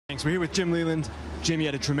Thanks. We're here with Jim Leyland. Jim, you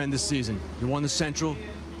had a tremendous season. You won the Central.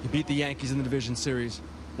 You beat the Yankees in the Division Series.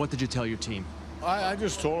 What did you tell your team? I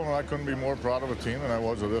just told them I couldn't be more proud of a team than I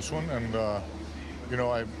was of this one. And, you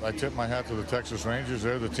know, I tip my hat to the Texas Rangers.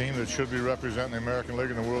 They're the team that should be representing the American League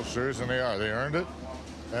in the World Series, and they are. They earned it.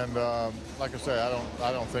 And like I say,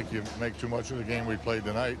 I don't think you make too much of the game we played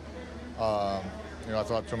tonight. You know, I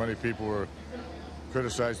thought too many people were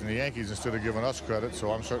criticizing the Yankees instead of giving us credit,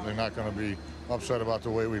 so I'm certainly not going to be upset about the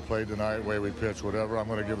way we played tonight, the way we pitched, whatever. I'm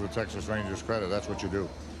going to give the Texas Rangers credit. That's what you do.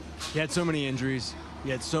 You had so many injuries.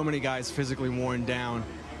 You had so many guys physically worn down.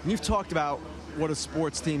 And you've talked about what a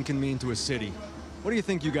sports team can mean to a city. What do you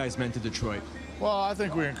think you guys meant to Detroit? Well, I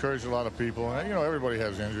think we encouraged a lot of people. And, you know, everybody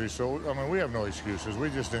has injuries, so, I mean, we have no excuses. We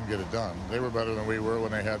just didn't get it done. They were better than we were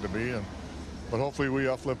when they had to be. But hopefully we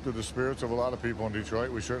uplifted the spirits of a lot of people in Detroit.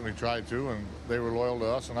 We certainly tried to, and they were loyal to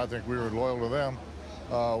us, and I think we were loyal to them.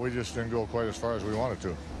 We just didn't go quite as far as we wanted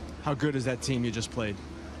to. How good is that team you just played?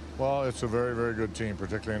 Well, it's a very, very good team,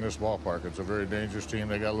 particularly in this ballpark. It's a very dangerous team.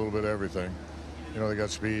 They got a little bit of everything. You know, they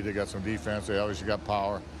got speed, they got some defense, they obviously got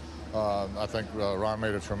power. I think Ron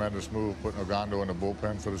made a tremendous move putting Ogando in the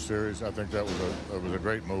bullpen for the series. I think that was a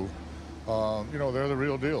great move. You know, they're the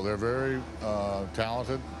real deal. They're very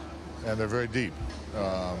talented, and they're very deep.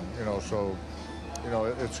 You know, so, you know,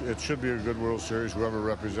 it should be a good World Series, whoever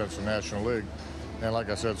represents the National League. And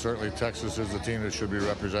like I said, certainly Texas is the team that should be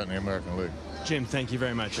representing the American League. Jim, thank you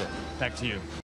very much. Back to you.